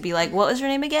dig is to be like, what was your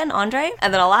name again, Andre?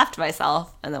 And then I'll laugh to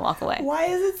myself and then walk away. Why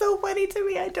is it so funny to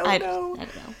me? I don't know. I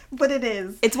don't know. But it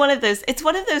is. It's one of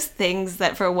those things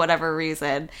that for whatever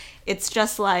reason, it's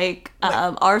just like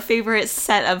our favorite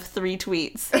set of 3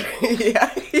 tweets. Yeah.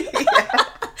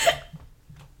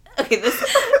 Okay,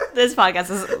 this podcast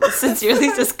has sincerely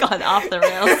just gone off the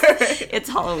rails. It's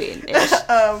Halloween-ish.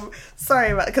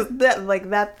 Sorry about, because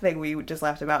that thing we just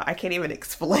laughed about, I can't even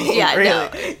explain. Yeah, really. no.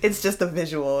 It's just a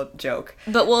visual joke.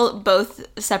 But we'll both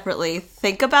separately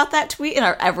think about that tweet in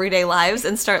our everyday lives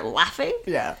and start laughing.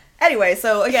 Yeah. Anyway,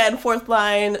 so again, fourth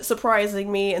line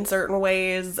surprising me in certain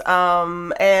ways,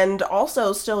 and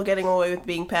also still getting away with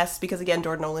being pests because, again,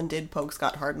 Jordan Nolan did poke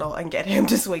Scott Hartnell and get him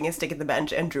to swing his stick at the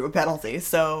bench and drew a penalty.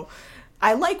 So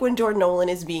I like when Jordan Nolan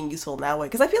is being useful in that way,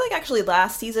 because I feel like actually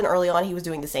last season early on he was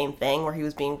doing the same thing where he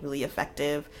was being really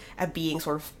effective at being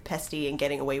sort of pesty and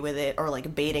getting away with it, or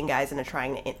like baiting guys into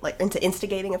into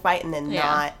instigating a fight and then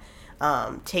not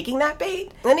taking that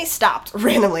bait. And then he stopped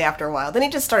randomly after a while. Then he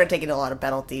just started taking a lot of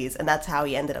penalties, and that's how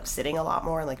he ended up sitting a lot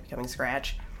more and like becoming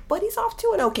scratch. But he's off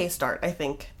to an okay start, I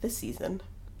think, this season.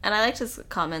 And I liked his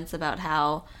comments about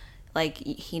how, like,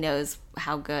 he knows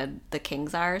how good the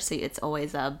Kings are, so it's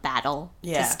always a battle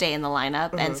to stay in the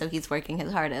lineup, mm-hmm. and so he's working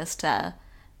his hardest to,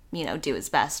 you know, do his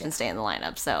best and stay in the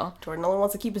lineup. So Jordan Nolan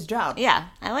wants to keep his job. Yeah,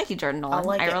 I like you, Jordan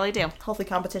Nolan. I really do. Healthy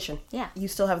competition. Yeah, you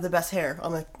still have the best hair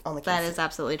on the Kings. That is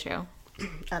absolutely true.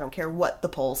 I don't care what the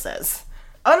poll says.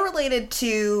 Unrelated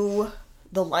to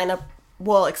the lineup,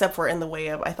 well, except for in the way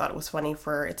of, I thought it was funny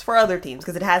it's for other teams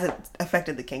because it hasn't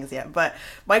affected the Kings yet. But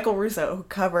Michael Russo, who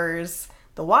covers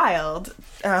the Wild,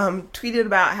 tweeted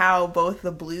about how both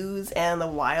the Blues and the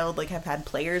Wild have had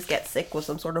players get sick with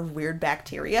some sort of weird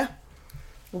bacteria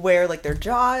where their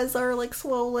jaws are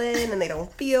swollen and they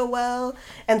don't feel well.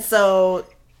 And so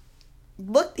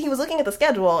he was looking at the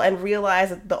schedule and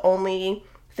realized that the only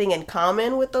thing in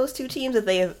common with those two teams is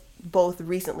they have both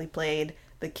recently played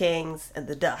the Kings and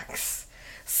the Ducks.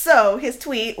 So his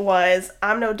tweet was,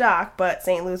 "I'm no doc, but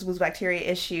St. Louis Blues bacteria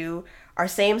issue are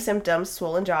same symptoms,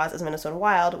 swollen jaws, as Minnesota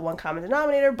Wild. One common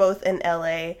denominator, both in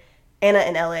LA, Anna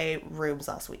in LA rooms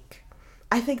last week."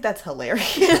 I think that's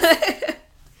hilarious.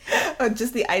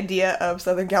 Just the idea of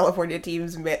Southern California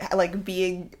teams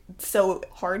being so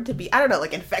hard to be, I don't know,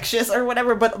 infectious or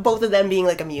whatever, but both of them being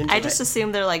immune to it. I just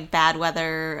assume they're bad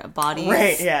weather bodies.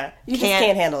 Right, yeah. You just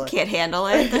can't handle it. Can't handle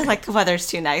it. They're the weather's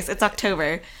too nice. It's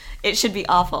October. It should be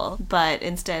awful, but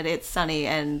instead it's sunny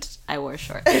and I wore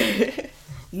shorts.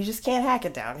 You just can't hack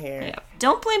it down here. Yeah.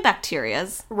 Don't blame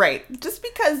bacterias. Right. Just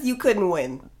because you couldn't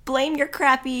win. Blame your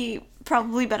crappy,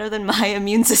 probably better than my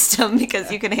immune system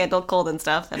because you can handle cold and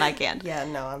stuff and I can't. Yeah,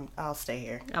 no, I'll stay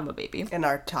here. I'm a baby. In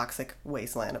our toxic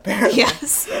wasteland, apparently.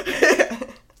 Yes.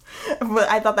 But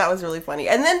I thought that was really funny.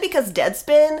 And then because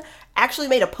Deadspin actually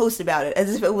made a post about it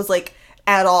as if it was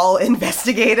at all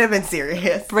investigative and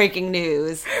serious. Breaking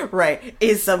news. Right.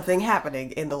 Is something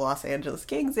happening in the Los Angeles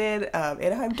Kings and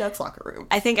Anaheim Ducks locker room?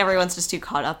 I think everyone's just too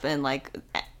caught up in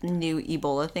new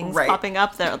Ebola things popping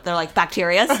up. They're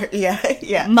bacteria.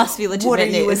 Yeah. Must be legitimate What are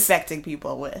you news. infecting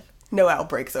people with? No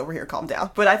outbreaks over here. Calm down.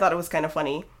 But I thought it was kind of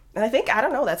funny. And I think, I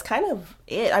don't know, that's kind of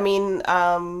it. I mean,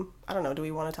 I don't know. Do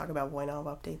we want to talk about Voinov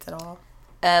updates at all?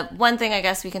 One thing I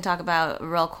guess we can talk about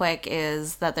real quick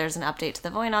is that there's an update to the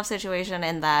Voinov situation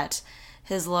and that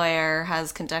his lawyer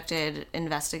has conducted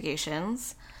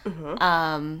investigations.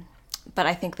 But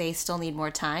I think they still need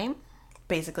more time.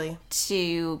 Basically.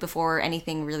 Before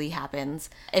anything really happens.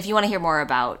 If you want to hear more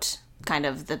about kind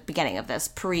of the beginning of this,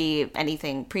 pre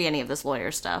any of this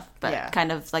lawyer stuff, but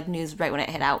kind of like news right when it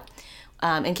hit out.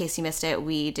 In case you missed it,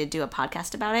 we did do a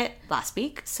podcast about it last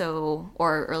week,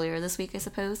 or earlier this week, I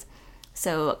suppose.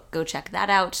 So go check that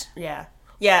out. Yeah.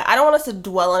 Yeah, I don't want us to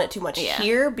dwell on it too much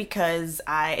here because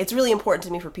it's really important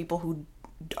to me for people who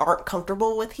aren't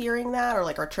comfortable with hearing that or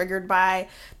like are triggered by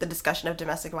the discussion of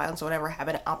domestic violence or whatever have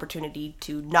an opportunity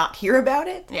to not hear about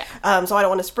it. Yeah. So I don't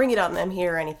want to spring it on them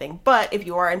here or anything. But if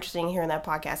you are interested in hearing that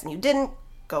podcast and you didn't,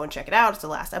 go and check it out. It's the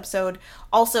last episode.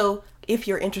 Also, if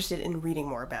you're interested in reading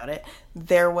more about it,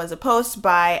 there was a post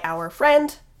by our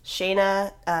friend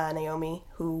Shayna Naomi,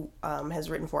 who has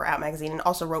written for Out Magazine and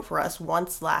also wrote for us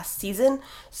once last season.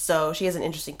 So she has an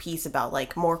interesting piece about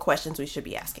like more questions we should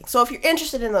be asking. So if you're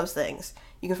interested in those things,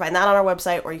 you can find that on our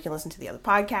website or you can listen to the other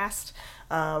podcast.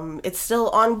 It's still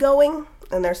ongoing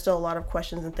and there's still a lot of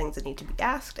questions and things that need to be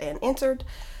asked and answered.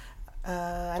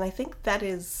 And I think that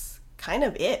is kind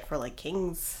of it for like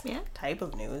Kings type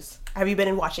of news. Have you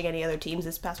been watching any other teams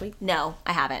this past week? No,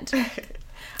 I haven't.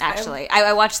 Actually,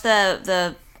 I watched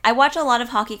I watch a lot of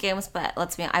hockey games, but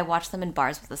let's be honest, I watch them in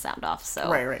bars with the sound off. So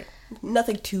right.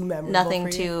 Nothing too memorable. Nothing for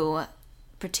you. too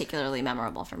particularly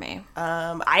memorable for me.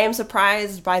 I am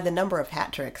surprised by the number of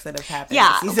hat tricks that have happened.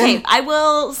 Yeah, this season. okay. I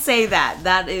will say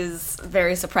that is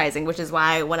very surprising, which is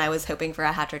why when I was hoping for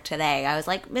a hat trick today, I was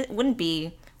like, it wouldn't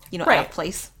be out of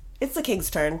place. It's the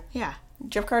Kings' turn. Yeah.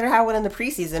 Jeff Carter had one in the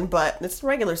preseason, but it's the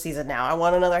regular season now. I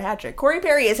want another hat trick. Corey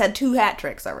Perry has had 2 hat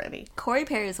tricks already. Corey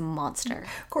Perry is a monster.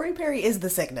 Corey Perry is the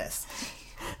sickness.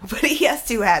 But he has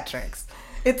 2 hat tricks.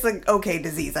 It's an okay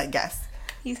disease, I guess.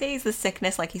 You say he's the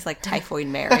sickness like he's like Typhoid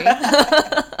Mary.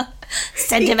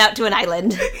 Send him out to an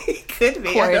island. He could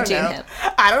be. Quarantine him.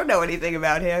 I don't know anything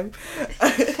about him.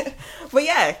 But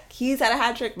yeah, he's had a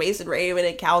hat trick. Mason Raymond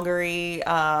at Calgary.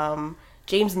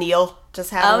 James Neal just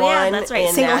had one. Oh yeah, that's right.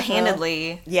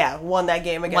 Single-handedly. Won that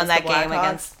game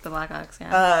against the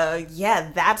Blackhawks. Yeah,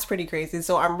 that's pretty crazy.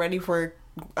 So I'm ready for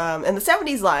and the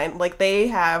 70s line, like they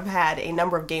have had a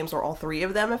number of games where all 3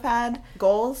 of them have had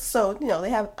goals. So, they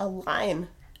have a line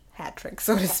hat trick,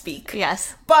 so to speak.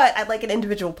 Yes. But I'd like an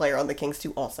individual player on the Kings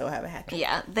to also have a hat trick.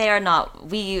 Yeah, they are not.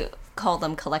 We call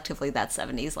them collectively that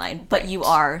 70s line, but you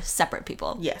are separate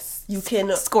people. Yes. You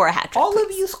can score a hat trick. All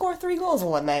of you score 3 goals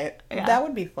one night. Yeah. That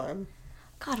would be fun.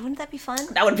 God, wouldn't that be fun?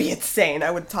 That would be insane.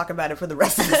 I would talk about it for the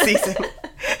rest of the season.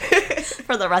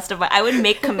 For the rest of I would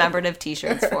make commemorative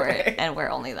t-shirts for it and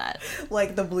wear only that.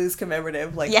 Like the Blues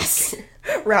commemorative, like yes.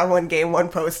 round 1 game 1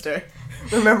 poster.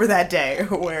 Remember that day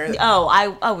where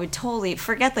I would totally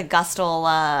forget the Gustle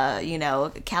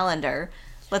calendar.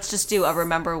 Let's just do a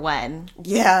remember when.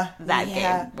 Yeah. That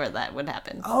game where that would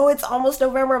happen. Oh, it's almost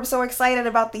November. I'm so excited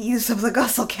about the use of the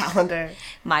Gustle calendar.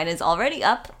 Mine is already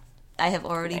up. I have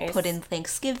already put in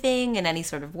Thanksgiving and any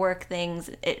sort of work things.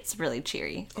 It's really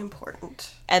cheery.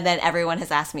 Important. And then everyone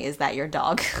has asked me, is that your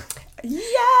dog?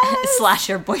 Yes! /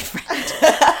 your boyfriend.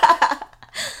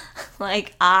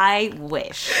 Like, I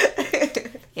wish.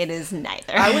 It is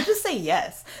neither. I would just say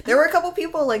yes. There were a couple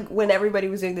people, like, when everybody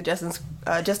was doing the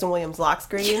Justin Williams lock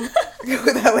screen,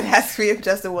 that would ask me if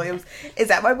Justin Williams, is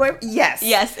that my boyfriend? Yes.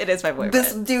 Yes, it is my boyfriend.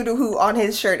 This dude who, on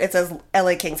his shirt, it says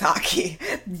LA Kings Hockey.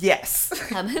 Yes.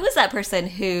 Who was that person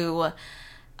who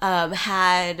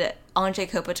had Anze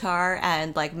Kopitar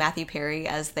and, like, Matthew Perry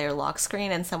as their lock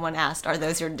screen, and someone asked, are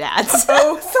those your dads?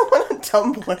 Oh, someone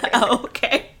on Tumblr. Oh,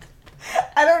 okay.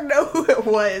 I don't know who it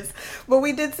was, but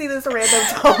we did see this random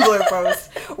Tumblr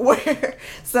post where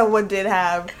someone did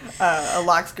have a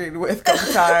lock screen with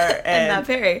Kopitar and Matt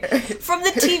Perry from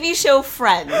the TV show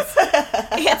Friends.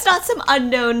 It's not some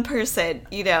unknown person,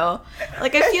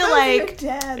 Like, I feel like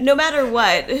no matter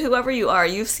what, whoever you are,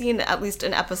 you've seen at least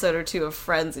an episode or 2 of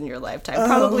Friends in your lifetime.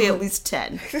 Probably at least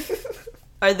 10.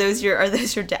 Are those your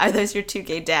 2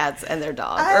 gay dads and their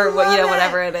dog, or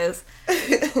whatever it is?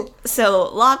 So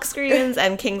lock screens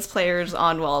and Kings players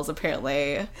on walls,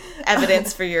 apparently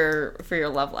evidence for your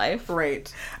love life.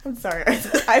 Right. I'm sorry,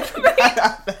 I forgot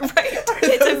about that. Right.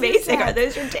 It's amazing. Are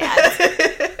those your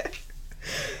dads?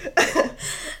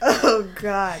 Oh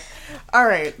God. All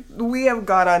right, we have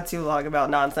gone on too long about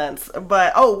nonsense,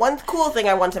 but one cool thing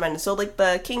I want to mention. So like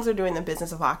the Kings are doing the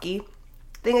Business of Hockey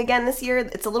thing again this year.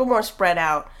 It's a little more spread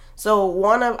out.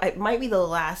 So it might be the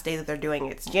last day that they're doing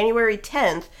it. It's January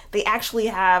 10th. They actually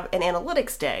have an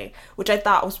analytics day, which I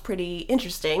thought was pretty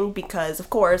interesting because, of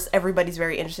course, everybody's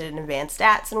very interested in advanced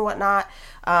stats and whatnot.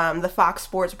 The Fox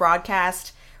Sports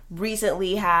broadcast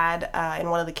recently had, in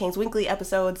one of the Kings Weekly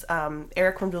episodes,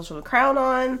 Eric from Duels for the Crown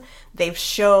on. They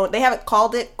haven't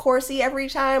called it Corsi every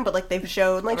time, but they've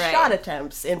shown shot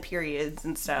attempts in periods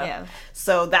and stuff. Yeah.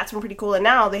 So that's been pretty cool. And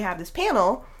now they have this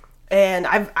panel, and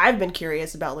I've been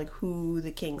curious about who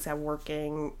the Kings have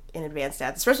working in advanced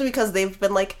stats, especially because they've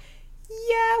been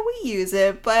yeah, we use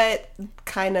it, but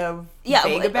kind of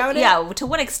vague about it. Yeah, to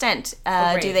what extent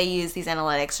do they use these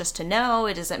analytics? Just to know?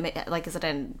 Is it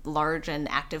a large and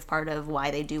active part of why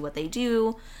they do what they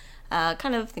do?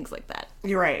 Kind of things like that.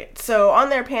 You're right. So on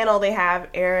their panel, they have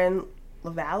Aaron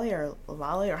Lavalle, or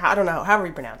I don't know, however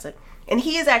you pronounce it. And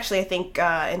he is actually, I think,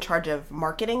 in charge of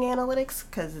marketing analytics,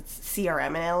 because it's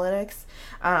CRM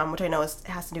analytics, which I know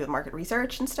has to do with market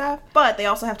research and stuff. But they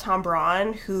also have Tom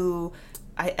Braun, who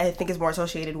I think is more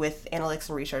associated with analytics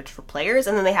and research for players.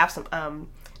 And then they have some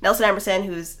Nelson Emerson,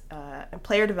 who's in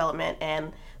player development,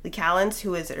 and Lee Callens,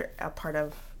 who is a part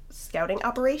of scouting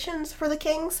operations for the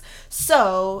Kings.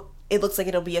 So it looks like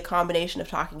it'll be a combination of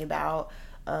talking about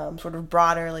sort of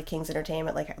broader Kings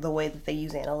entertainment, the way that they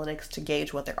use analytics to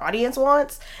gauge what their audience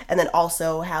wants, and then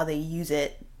also how they use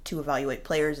it to evaluate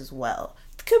players as well.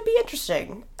 Could be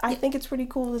interesting. I think it's pretty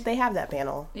cool that they have that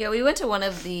panel. Yeah, we went to one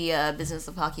of the Business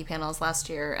of Hockey panels last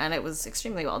year, and it was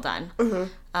extremely well done.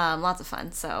 Mm-hmm. Lots of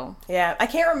fun. So yeah, I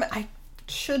can't remember. I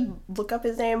should look up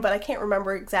his name, but I can't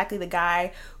remember exactly the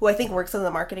guy who I think works in the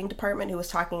marketing department who was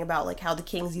talking about how the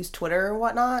Kings use Twitter and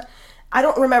whatnot. I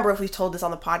don't remember if we've told this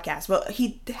on the podcast, but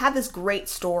he had this great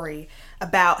story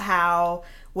about how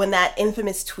when that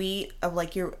infamous tweet of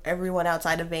you're everyone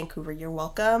outside of Vancouver, you're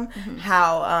welcome, mm-hmm.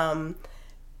 how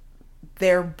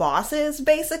their bosses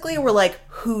basically were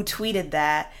who tweeted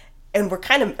that, and we're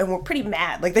pretty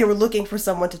mad. They were looking for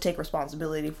someone to take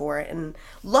responsibility for it. And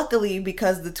luckily,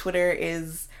 because the Twitter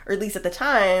is, or at least at the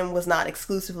time, was not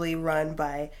exclusively run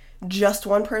by just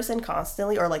one person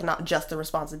constantly, or not just the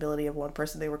responsibility of one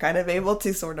person, they were kind of able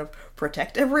to sort of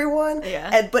protect everyone.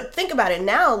 Yeah. But think about it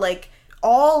now,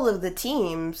 all of the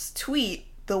teams tweet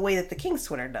the way that the Kings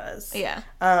Twitter does. Yeah.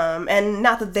 And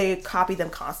not that they copy them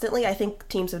constantly. I think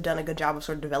teams have done a good job of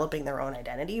sort of developing their own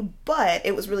identity, but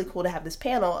it was really cool to have this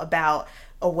panel about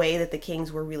a way that the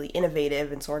Kings were really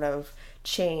innovative and sort of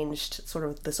changed sort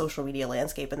of the social media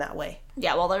landscape in that way.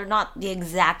 Yeah, well, they're not the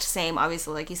exact same,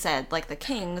 obviously, like you said. The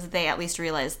Kings, they at least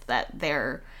realized that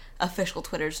their official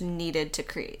Twitters needed to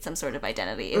create some sort of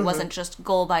identity. It mm-hmm. wasn't just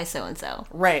goal by so-and-so.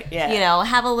 Right, yeah.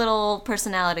 Have a little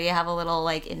personality, have a little,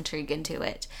 intrigue into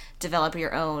it. Develop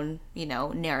your own,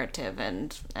 narrative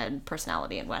and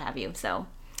personality and what have you. So,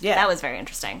 yeah, that was very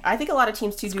interesting. I think a lot of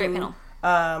teams, too, do great panel.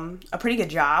 A pretty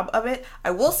good job of it. I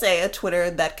will say a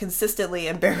Twitter that consistently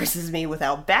embarrasses me with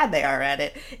how bad they are at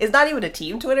it is not even a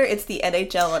team Twitter, it's the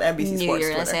NHL and NBC Sports Twitter. You were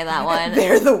going to say that one.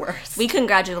 They're the worst. We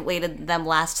congratulated them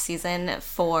last season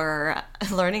for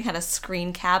learning how to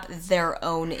screen cap their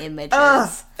own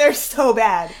images. They're so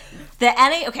bad.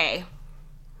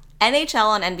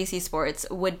 NHL and NBC Sports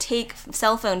would take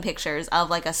cell phone pictures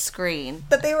of a screen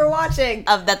that they were watching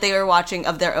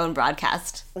of their own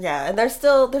broadcast. Yeah, and they're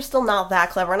still not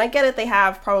that clever. And I get it; they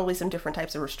have probably some different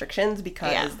types of restrictions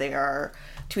because they are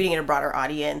tweeting at a broader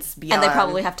audience. Beyond... And they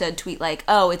probably have to tweet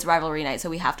oh, it's rivalry night, so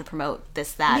we have to promote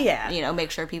this, that. Yeah.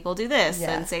 Make sure people do this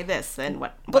and say this and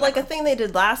what. But a thing they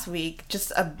did last week,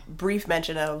 just a brief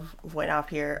mention of went off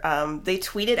here. They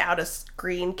tweeted out a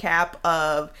screen cap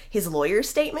of his lawyer's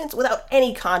statements without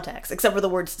any context except for the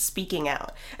words "speaking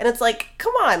out," and it's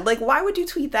come on, why would you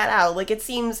tweet that out? It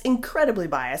seems incredibly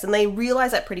biased, and they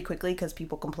realized that pretty quickly because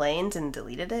people complained and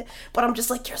deleted it. But I'm just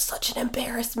you're such an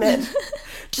embarrassment.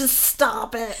 Just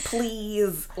stop it,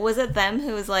 please. Was it them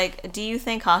who was do you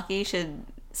think hockey should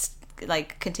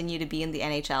continue to be in the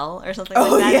NHL or something like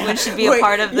that? Which should be a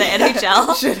part of the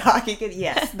NHL? Should hockey get...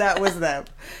 Yes, that was them.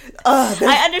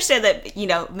 I understand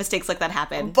that, mistakes like that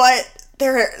happen. But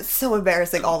they're so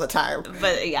embarrassing all the time.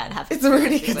 But yeah, it happens. It's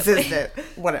really consistent.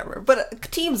 Whatever.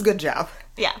 But team's good job.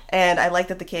 Yeah. And I like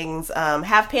that the Kings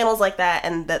have panels like that,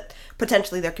 and that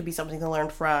potentially there could be something to learn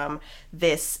from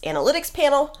this analytics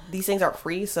panel. These things aren't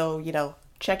free, so,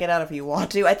 check it out if you want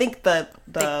to. I think the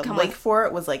link for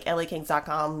it was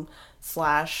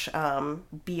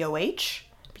LAKings.com/BOH,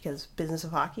 because Business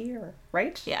of Hockey,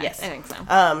 right? Yeah, yes. I think so.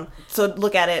 So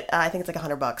look at it. I think it's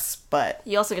 $100, but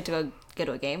you also get to go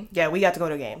to a game. Yeah, we got to go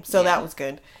to a game, so that was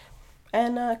good.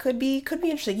 And could be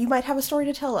interesting. You might have a story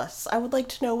to tell us. I would like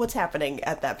to know what's happening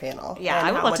at that panel. Yeah, and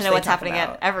I would how love much to know they what's talk happening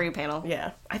about. at every panel.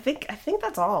 Yeah, I think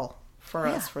that's all for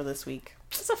us for this week.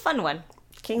 It's a fun one.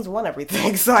 Kings won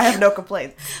everything, so I have no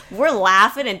complaints. We're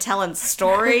laughing and telling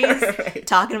stories,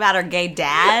 talking about our gay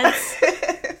dads.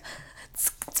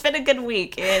 It's been a good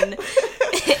week in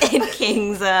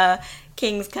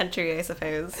King's country, I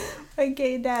suppose. My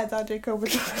gay dad's Andre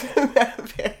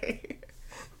Kopitar.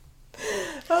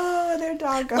 Oh, their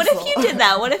dog. What if you did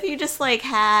that? What if you just like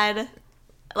had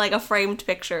like a framed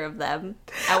picture of them?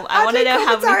 I want to know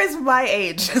how many... is my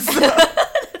age. So.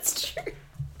 That's true.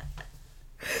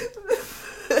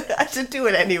 I should do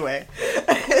it anyway.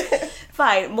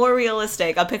 Fine, more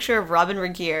realistic. A picture of Robin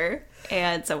Regier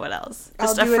and someone else.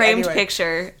 Just I'll a framed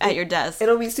picture at your desk.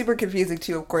 It'll be super confusing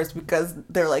too, of course, because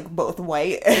they're like both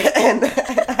white, and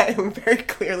I'm very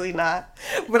clearly not.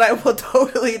 But I will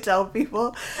totally tell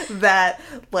people that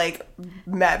like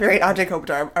Matt Berry and Andre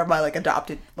Kopitar are my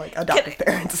adopted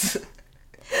parents.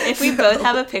 If we both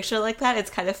have a picture like that, it's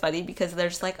kind of funny because they're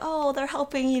just like, oh, they're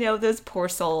helping, those poor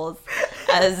souls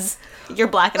as you're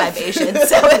black and I'm Asian.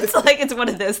 So it's like, it's one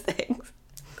of those things.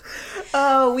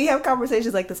 Oh, we have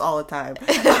conversations like this all the time.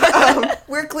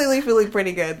 We're clearly feeling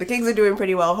pretty good. The Kings are doing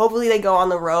pretty well. Hopefully they go on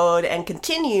the road and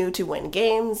continue to win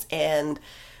games. And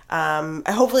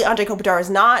hopefully Andre Kopitar is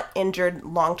not injured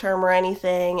long-term or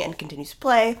anything and continues to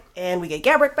play. And we get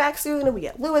Gabrick back soon and we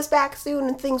get Lewis back soon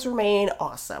and things remain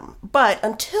awesome. But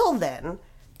until then,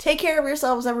 take care of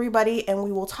yourselves, everybody, and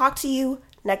we will talk to you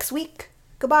next week.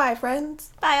 Goodbye, friends.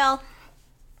 Bye, all.